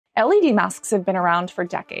LED masks have been around for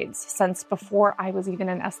decades, since before I was even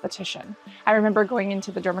an esthetician. I remember going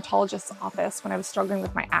into the dermatologist's office when I was struggling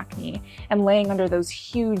with my acne and laying under those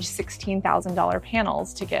huge $16,000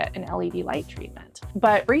 panels to get an LED light treatment.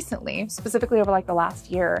 But recently, specifically over like the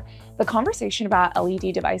last year, the conversation about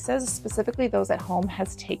LED devices, specifically those at home,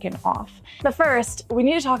 has taken off. But first, we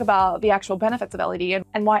need to talk about the actual benefits of LED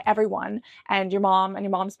and why everyone, and your mom and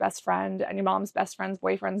your mom's best friend and your mom's best friend's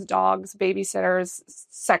boyfriend's dogs, babysitters,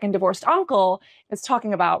 second divorced uncle, is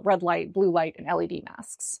talking about red light, blue light, and LED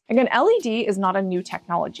masks. Again, LED is not a new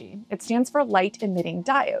technology. It stands for Light-Emitting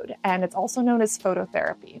Diode, and it's also known as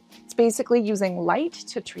phototherapy. It's basically using light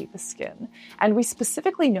to treat the skin. And we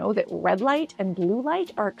specifically know that red light and blue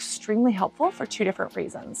light are extremely helpful for two different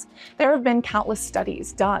reasons. There have been countless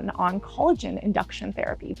studies done on collagen induction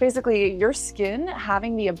therapy. Basically, your skin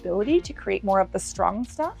having the ability to create more of the strong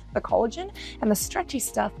stuff, the collagen, and the stretchy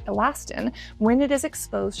stuff, elastin, when it is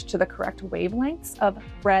exposed to the correct wavelengths of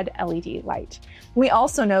red LED light. We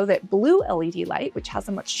also know that blue LED light, which has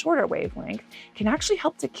a much shorter wavelength, can actually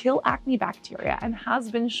help to kill acne bacteria and has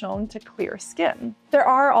been shown to clear skin. There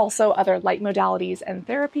are also other light modalities and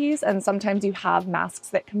therapies, and sometimes you have masks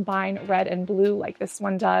that combine red and blue like this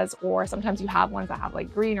one does, or sometimes you have ones that have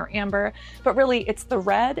like green or amber, but really it's the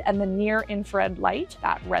red and the near infrared light,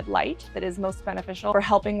 that red light, that is most beneficial for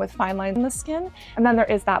helping with fine lines in the skin. And then there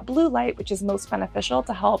is that blue light, which is most beneficial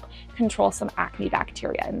to help control some acne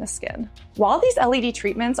bacteria in the skin. While these LED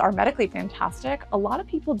treatments are medically fantastic, a lot of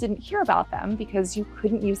people didn't hear about them because you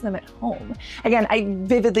couldn't use them at home. Again, I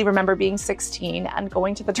vividly remember being 16 and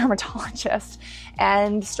going to the dermatologist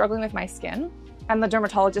and struggling with my skin. And the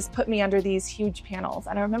dermatologist put me under these huge panels.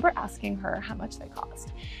 And I remember asking her how much they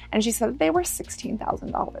cost. And she said they were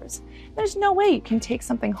 $16,000. There's no way you can take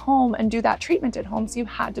something home and do that treatment at home, so you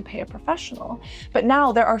had to pay a professional. But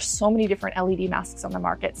now there are so many different LED masks on the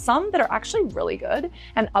market, some that are actually really good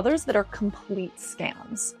and others that are complete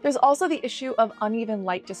scams. There's also the issue of uneven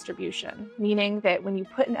light distribution, meaning that when you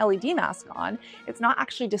put an LED mask on, it's not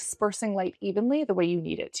actually dispersing light evenly the way you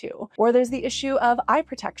need it to. Or there's the issue of eye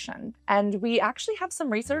protection. And we actually have some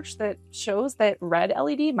research that shows that red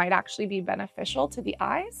LED might actually be beneficial to the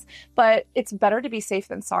eyes, but it's better to be safe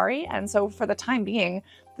than sorry. And so for the time being,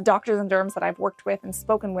 the doctors and derms that I've worked with and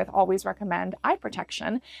spoken with always recommend eye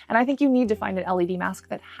protection. And I think you need to find an LED mask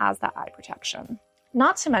that has that eye protection.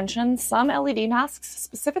 Not to mention, some LED masks,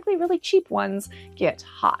 specifically really cheap ones, get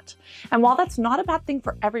hot. And while that's not a bad thing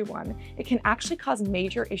for everyone, it can actually cause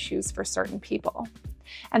major issues for certain people.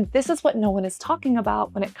 And this is what no one is talking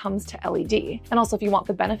about when it comes to LED. And also, if you want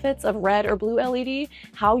the benefits of red or blue LED,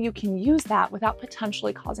 how you can use that without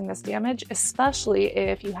potentially causing this damage, especially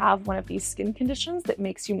if you have one of these skin conditions that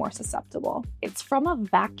makes you more susceptible. It's from a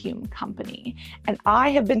vacuum company, and I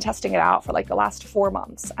have been testing it out for like the last 4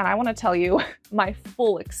 months, and I want to tell you my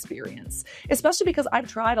full experience, especially because I've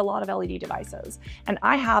tried a lot of LED devices, and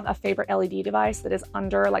I have a favorite LED device that is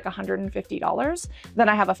under like $150. Then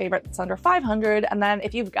I have a favorite that's under $500, and then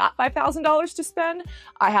if you've got $5,000 to spend,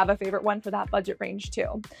 I have a favorite one for that budget range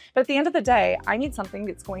too. But at the end of the day, I need something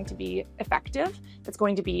that's going to be effective, that's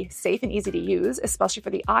going to be safe and easy to use, especially for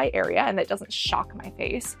the eye area, and that doesn't shock my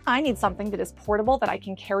face. I need something that is portable, that I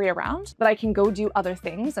can carry around, that I can go do other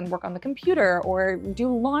things and work on the computer or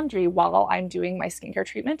do laundry while I'm doing my skincare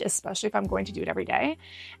treatment, especially if I'm going to do it every day.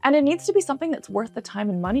 And it needs to be something that's worth the time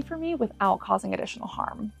and money for me without causing additional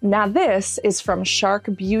harm. Now this is from Shark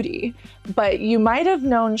Beauty, but you might have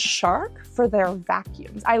known Shark for their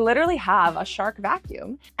vacuums. I literally have a Shark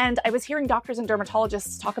vacuum, and I was hearing doctors and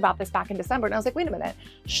dermatologists talk about this back in December, and I was like, wait a minute,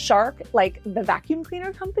 Shark, like the vacuum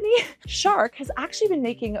cleaner company? Shark has actually been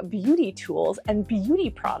making beauty tools and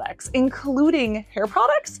beauty products, including hair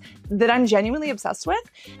products that I'm genuinely obsessed with,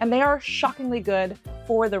 and they are shockingly good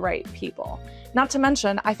for the right people. Not to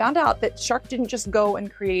mention, I found out that Shark didn't just go and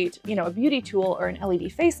create, a beauty tool or an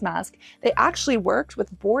LED face mask. They actually worked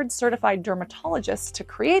with board-certified dermatologists to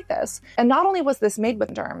create this. And not only was this made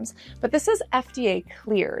with derms, but this is FDA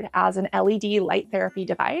cleared as an LED light therapy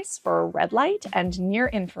device for red light and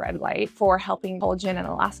near-infrared light for helping collagen and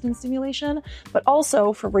elastin stimulation, but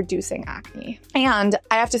also for reducing acne. And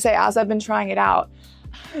I have to say, as I've been trying it out,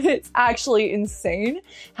 it's actually insane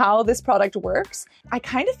how this product works. I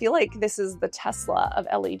kind of feel like this is the Tesla of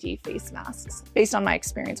LED face masks based on my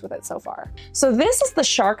experience with it so far. So this is the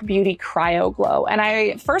Shark Beauty Cryo Glow. And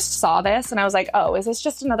I first saw this and I was like, oh, is this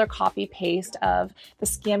just another copy paste of the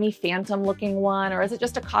scammy phantom looking one? Or is it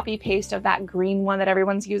just a copy paste of that green one that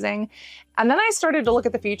everyone's using? And then I started to look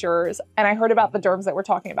at the features and I heard about the derms that were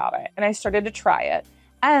talking about it. And I started to try it.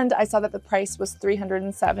 And I saw that the price was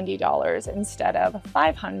 $370 instead of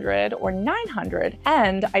 $500 or $900.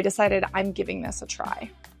 And I decided I'm giving this a try.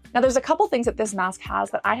 Now, there's a couple things that this mask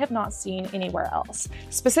has that I have not seen anywhere else,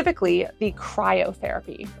 specifically the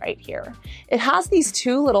cryotherapy right here. It has these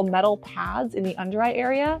two little metal pads in the under eye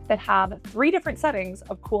area that have 3 different settings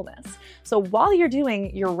of coolness. So while you're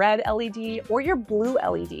doing your red LED or your blue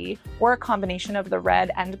LED, or a combination of the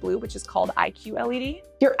red and blue, which is called IQ LED,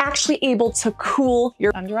 you're actually able to cool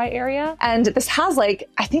your under eye area. And this has I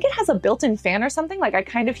think it has a built-in fan or something. Like I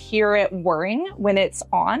kind of hear it whirring when it's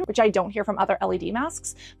on, which I don't hear from other LED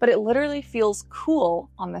masks, but it literally feels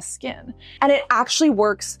cool on the skin. And it actually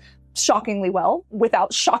works shockingly well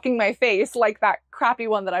without shocking my face like that crappy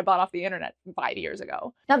one that I bought off the internet 5 years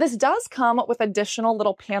ago. Now, this does come with additional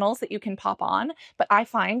little panels that you can pop on, but I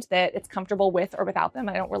find that it's comfortable with or without them.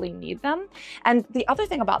 I don't really need them. And the other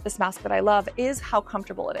thing about this mask that I love is how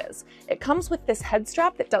comfortable it is. It comes with this head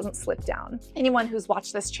strap that doesn't slip down. Anyone who's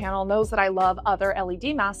watched this channel knows that I love other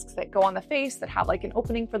LED masks that go on the face that have an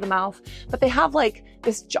opening for the mouth, but they have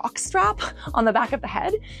this jock strap on the back of the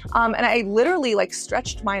head. And I literally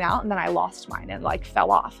stretched mine out and then I lost mine and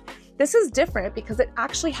fell off. This is different because it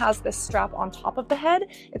actually has this strap on top of the head.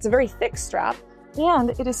 It's a very thick strap, and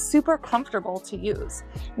it is super comfortable to use.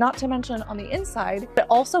 Not to mention on the inside, it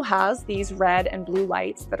also has these red and blue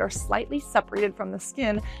lights that are slightly separated from the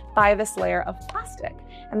skin by this layer of plastic.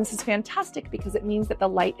 And this is fantastic because it means that the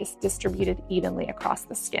light is distributed evenly across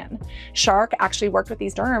the skin. Shark actually worked with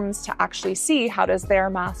these derms to actually see how does their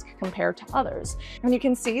mask compare to others. And you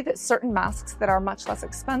can see that certain masks that are much less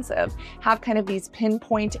expensive have kind of these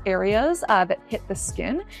pinpoint areas that hit the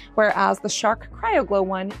skin, whereas the Shark CryoGlow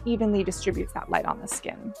one evenly distributes that light on the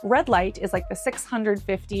skin. Red light is the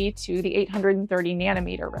 650 to the 830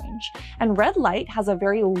 nanometer range. And red light has a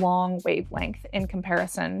very long wavelength in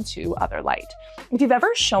comparison to other light. If you've ever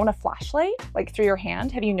shown a flashlight through your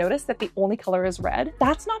hand, have you noticed that the only color is red?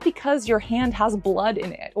 That's not because your hand has blood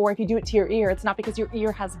in it, or if you do it to your ear, it's not because your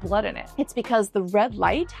ear has blood in it. It's because the red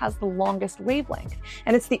light has the longest wavelength,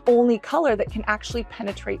 and it's the only color that can actually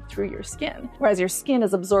penetrate through your skin, whereas your skin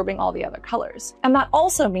is absorbing all the other colors. And that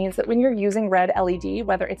also means that when you're using red LED,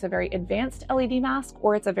 whether it's a very advanced LED mask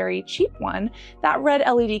or it's a very cheap one, that red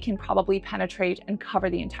LED can probably penetrate and cover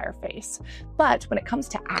the entire face. But when it comes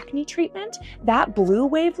to acne treatment, that blue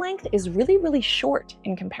wavelength is really, really short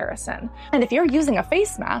in comparison. And if you're using a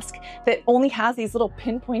face mask that only has these little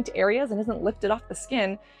pinpoint areas and isn't lifted off the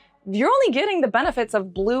skin, you're only getting the benefits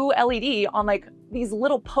of blue LED on these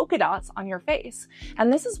little polka dots on your face.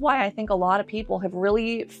 And this is why I think a lot of people have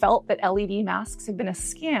really felt that LED masks have been a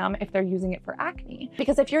scam if they're using it for acne.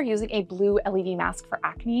 Because if you're using a blue LED mask for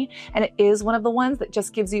acne, and it is one of the ones that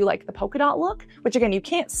just gives you the polka dot look, which again, you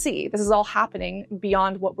can't see, this is all happening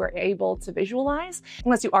beyond what we're able to visualize,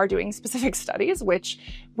 unless you are doing specific studies, which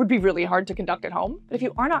would be really hard to conduct at home. But if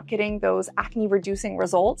you are not getting those acne reducing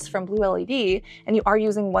results from blue LED, and you are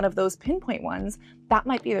using one of those pinpoint ones, that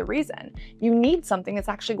might be the reason. You need something that's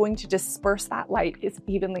actually going to disperse that light as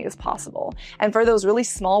evenly as possible. And for those really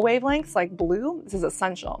small wavelengths like blue, this is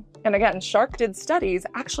essential. And again, Shark did studies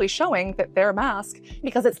actually showing that their mask,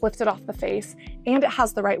 because it's lifted off the face and it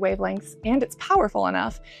has the right wavelengths and it's powerful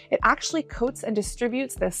enough, it actually coats and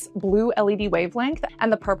distributes this blue LED wavelength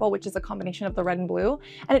and the purple, which is a combination of the red and blue,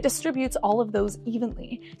 and it distributes all of those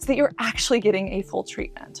evenly so that you're actually getting a full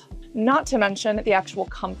treatment. Not to mention the actual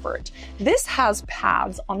comfort. This has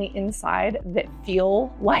pads on the inside that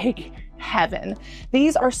feel like heaven.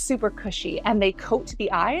 These are super cushy and they coat the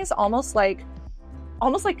eyes almost like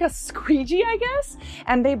a squeegee, I guess,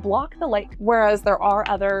 and they block the light, whereas there are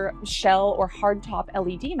other shell or hardtop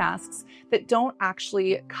LED masks that don't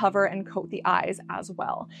actually cover and coat the eyes as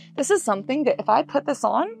well. This is something that if I put this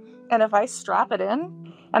on and if I strap it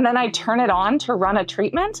in and then I turn it on to run a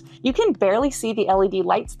treatment, you can barely see the LED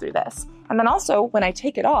lights through this. And then also when I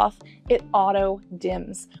take it off, it auto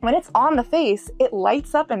dims. When it's on the face, it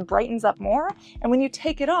lights up and brightens up more. And when you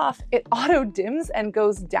take it off, it auto dims and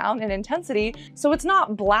goes down in intensity. So it's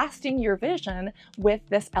not blasting your vision with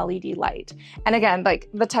this LED light. And again,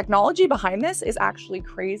 the technology behind this is actually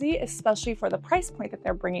crazy, especially for the price point that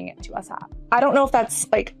they're bringing it to us at. I don't know if that's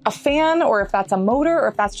a fan or if that's a motor or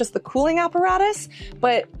if that's just the cooling apparatus,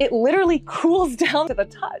 but it literally cools down to the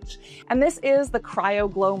touch. And this is the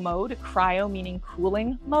CryoGlow mode, cryo meaning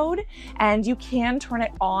cooling mode. And you can turn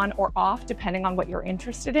it on or off depending on what you're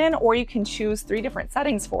interested in, or you can choose 3 different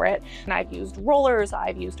settings for it. And I've used rollers,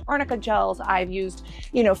 I've used arnica gels, I've used,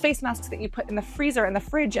 face masks that you put in the freezer and the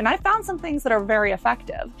fridge, and I found some things that are very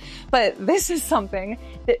effective. But this is something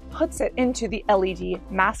that puts it into the LED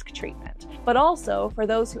mask treatment. perfect. But also for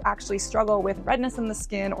those who actually struggle with redness in the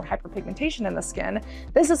skin or hyperpigmentation in the skin,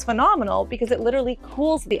 this is phenomenal because it literally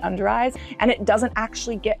cools the under eyes and it doesn't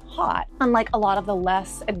actually get hot, unlike a lot of the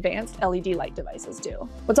less advanced LED light devices do.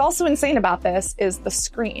 What's also insane about this is the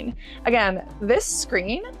screen. Again, this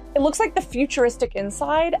screen, it looks like the futuristic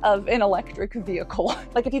inside of an electric vehicle.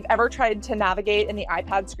 Like if you've ever tried to navigate in the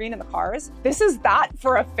iPad screen in the cars, this is that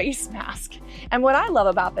for a face mask. And what I love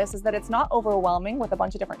about this is that it's not overwhelming with a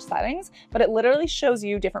bunch of different settings, but it literally shows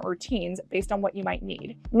you different routines based on what you might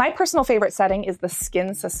need. My personal favorite setting is the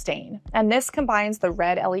Skin Sustain. And this combines the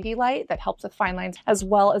red LED light that helps with fine lines, as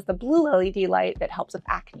well as the blue LED light that helps with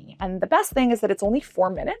acne. And the best thing is that it's only 4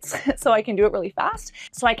 minutes, so I can do it really fast.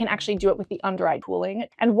 So I can actually do it with the under eye cooling.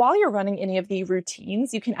 And while you're running any of the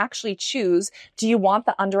routines, you can actually choose, do you want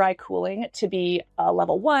the under eye cooling to be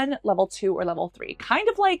level 1, level 2, or level 3? Kind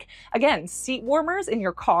of like, again, seat warmers in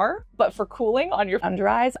your car, but for cooling on your under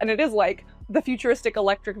eyes. And it is like the futuristic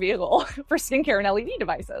electric vehicle for skincare and LED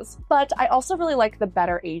devices. But I also really like the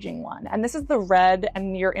better aging one. And this is the red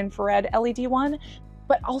and near infrared LED one.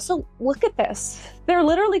 But also look at this. They're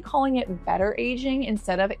literally calling it better aging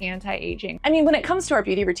instead of anti-aging. I mean, when it comes to our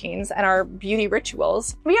beauty routines and our beauty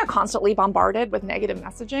rituals, we are constantly bombarded with negative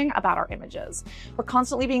messaging about our images. We're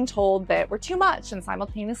constantly being told that we're too much and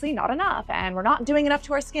simultaneously not enough, and we're not doing enough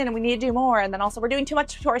to our skin and we need to do more, and then also we're doing too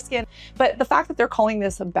much to our skin. But the fact that they're calling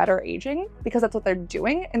this better aging, because that's what they're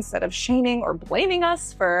doing, instead of shaming or blaming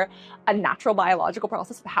us for a natural biological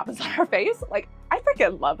process that happens on our face, like, I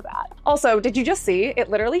freaking love that. Also, did you just see? It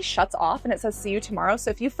literally shuts off and it says, see you tomorrow.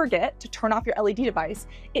 So if you forget to turn off your LED device,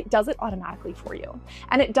 it does it automatically for you.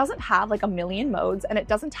 And it doesn't have like a million modes, and it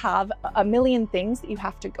doesn't have a million things that you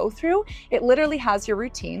have to go through. It literally has your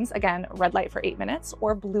routines. Again, red light for 8 minutes,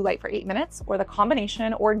 or blue light for 8 minutes, or the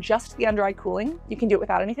combination, or just the under eye cooling. You can do it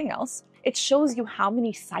without anything else. It shows you how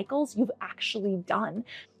many cycles you've actually done,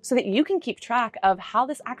 so that you can keep track of how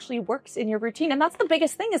this actually works in your routine. And that's the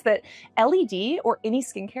biggest thing, is that LED or any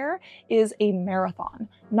skincare is a marathon,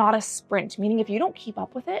 not a sprint, meaning if you don't keep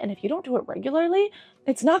up with it and if you don't do it regularly,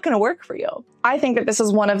 it's not gonna work for you. I think that this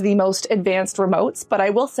is one of the most advanced remotes, but I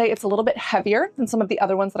will say it's a little bit heavier than some of the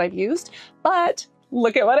other ones that I've used, but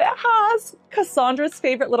look at what it has. Cassandra's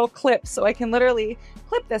favorite little clip. So I can literally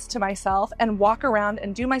clip this to myself and walk around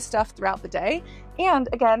and do my stuff throughout the day. And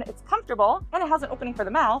again, it's comfortable and it has an opening for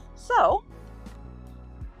the mouth. So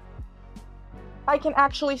I can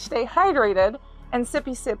actually stay hydrated and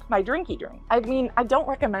sippy sip my drinky drink. I mean, I don't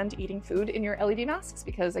recommend eating food in your LED masks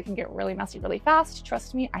because it can get really messy really fast.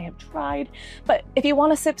 Trust me, I have tried. But if you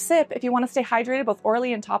want to sip, if you want to stay hydrated both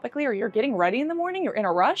orally and topically, or you're getting ready in the morning, you're in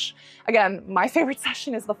a rush. Again, my favorite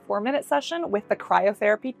session is the 4-minute session with the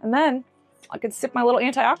cryotherapy. And then I could sip my little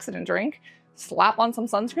antioxidant drink, slap on some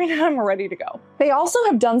sunscreen, and I'm ready to go. They also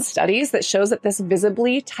have done studies that shows that this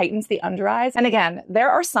visibly tightens the under eyes. And again,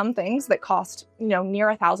 there are some things that cost, near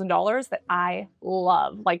 $1,000 that I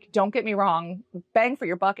love. Like, don't get me wrong, bang for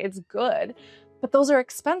your buck, it's good, but those are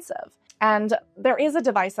expensive. And there is a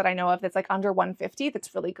device that I know of that's like under $150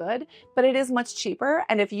 that's really good, but it is much cheaper.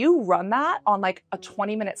 And if you run that on like a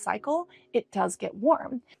 20-minute cycle, it does get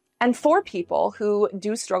warm. And for people who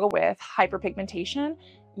do struggle with hyperpigmentation,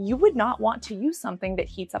 you would not want to use something that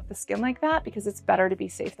heats up the skin like that, because it's better to be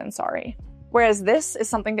safe than sorry. Whereas this is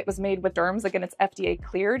something that was made with Derms. Again, it's FDA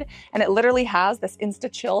cleared, and it literally has this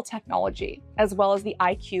Insta-Chill technology, as well as the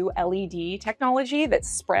IQ LED technology that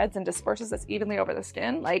spreads and disperses this evenly over the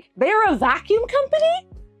skin. Like, they're a vacuum company,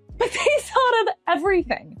 but they thought of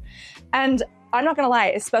everything. And I'm not gonna lie,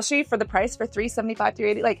 especially for the price, for $375,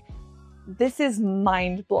 $380, like, this is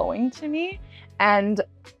mind-blowing to me. And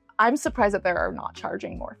I'm surprised that they're not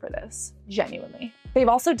charging more for this, genuinely. They've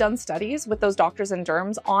also done studies with those doctors and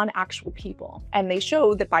derms on actual people. And they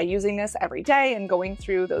show that by using this every day and going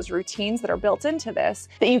through those routines that are built into this,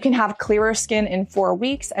 that you can have clearer skin in 4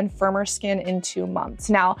 weeks and firmer skin in 2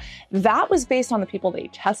 months. Now, that was based on the people they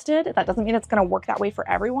tested. That doesn't mean it's gonna work that way for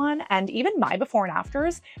everyone. And even my before and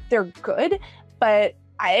afters, they're good, but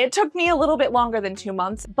it took me a little bit longer than 2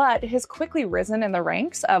 months, but it has quickly risen in the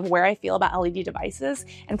ranks of where I feel about LED devices.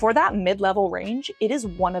 And for that mid-level range, it is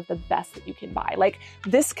one of the best that you can buy. Like,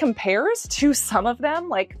 this compares to some of them,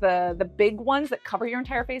 like the big ones that cover your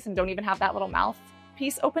entire face and don't even have that little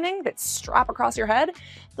mouthpiece opening that strap across your head.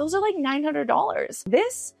 Those are like $900.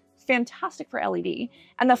 This, fantastic for LED.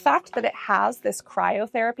 And the fact that it has this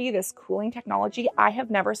cryotherapy, this cooling technology, I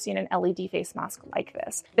have never seen an LED face mask like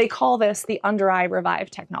this. They call this the under eye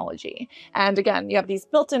revive technology. And again, you have these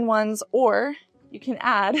built-in ones, or you can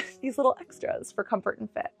add these little extras for comfort and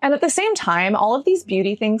fit. And at the same time, all of these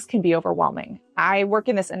beauty things can be overwhelming. I work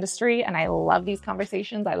in this industry and I love these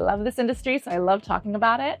conversations. I love this industry, so I love talking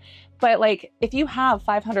about it. But like, if you have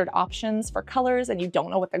 500 options for colors and you don't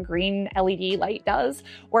know what the green LED light does,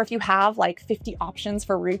 or if you have like 50 options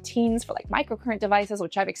for routines for like microcurrent devices,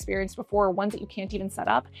 which I've experienced before, ones that you can't even set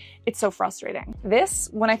up, it's so frustrating. This,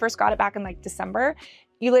 when I first got it back in like December,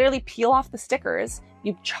 you literally peel off the stickers,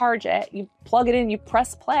 you charge it, you plug it in, you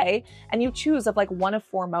press play, and you choose of like one of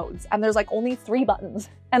 4 modes. And there's like only 3 buttons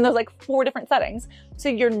and there's like 4 different settings. So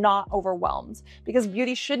you're not overwhelmed, because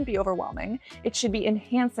beauty shouldn't be overwhelming. It should be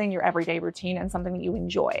enhancing your everyday routine and something that you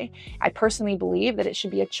enjoy. I personally believe that it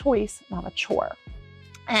should be a choice, not a chore.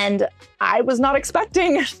 And I was not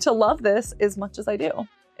expecting to love this as much as I do.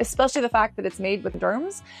 Especially the fact that it's made with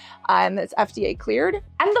Derms, it's FDA cleared.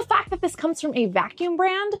 And the fact that this comes from a vacuum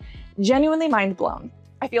brand, genuinely mind blown.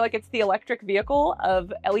 I feel like it's the electric vehicle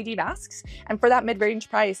of LED masks. And for that mid-range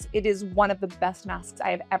price, it is one of the best masks I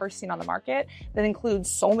have ever seen on the market that includes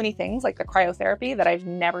so many things like the cryotherapy that I've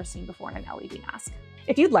never seen before in an LED mask.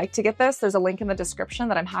 If you'd like to get this, there's a link in the description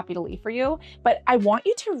that I'm happy to leave for you, but I want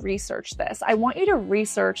you to research this. I want you to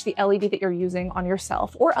research the LED that you're using on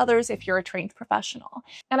yourself or others if you're a trained professional.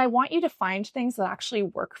 And I want you to find things that actually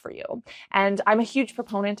work for you. And I'm a huge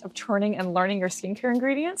proponent of turning and learning your skincare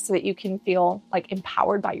ingredients so that you can feel like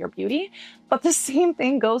empowered by your beauty. But the same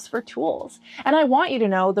thing goes for tools. And I want you to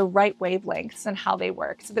know the right wavelengths and how they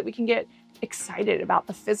work so that we can get excited about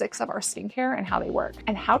the physics of our skincare and how they work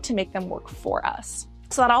and how to make them work for us.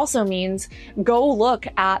 So that also means go look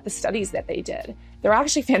at the studies that they did. They're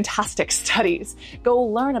actually fantastic studies. Go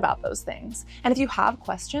learn about those things. And if you have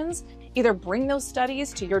questions, either bring those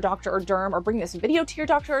studies to your doctor or derm, or bring this video to your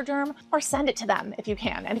doctor or derm, or send it to them if you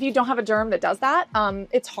can. And if you don't have a derm that does that,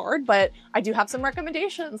 it's hard, but I do have some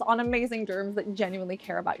recommendations on amazing derms that genuinely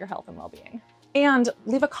care about your health and well-being. And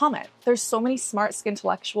leave a comment. There's so many smart skin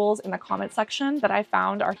intellectuals in the comment section that I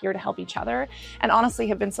found are here to help each other, and honestly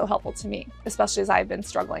have been so helpful to me, especially as I've been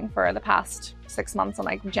struggling for the past 6 months and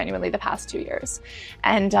like genuinely the past 2 years.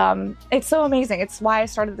 And it's so amazing. It's why I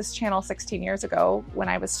started this channel 16 years ago when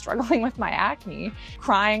I was struggling with my acne,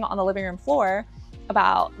 crying on the living room floor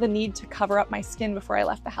about the need to cover up my skin before I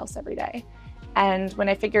left the house every day. And when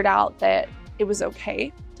I figured out that it was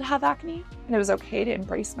okay to have acne and it was okay to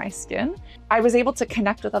embrace my skin, I was able to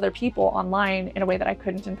connect with other people online in a way that I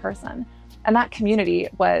couldn't in person. And that community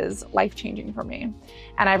was life-changing for me.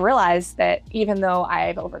 And I've realized that even though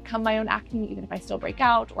I've overcome my own acne, even if I still break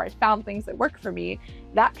out or I found things that work for me,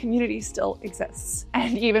 that community still exists.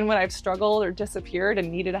 And even when I've struggled or disappeared and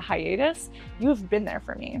needed a hiatus, you've been there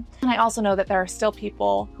for me. And I also know that there are still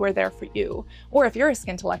people who are there for you. Or if you're a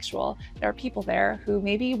skin intellectual, there are people there who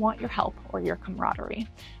maybe want your help or your camaraderie.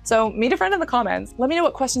 So meet a friend in the comments. Let me know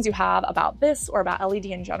what questions you have about this or about LED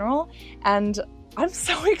in general. And I'm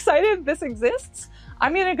so excited this exists.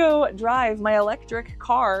 I'm gonna go drive my electric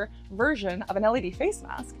car version of an LED face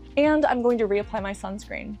mask, and I'm going to reapply my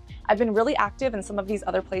sunscreen. I've been really active in some of these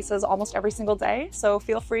other places almost every single day, so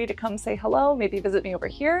feel free to come say hello, maybe visit me over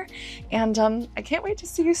here, and I can't wait to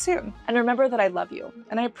see you soon. And remember that I love you,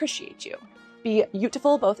 and I appreciate you. Be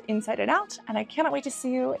beautiful both inside and out, and I cannot wait to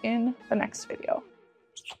see you in the next video.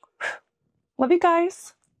 Love you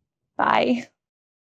guys. Bye.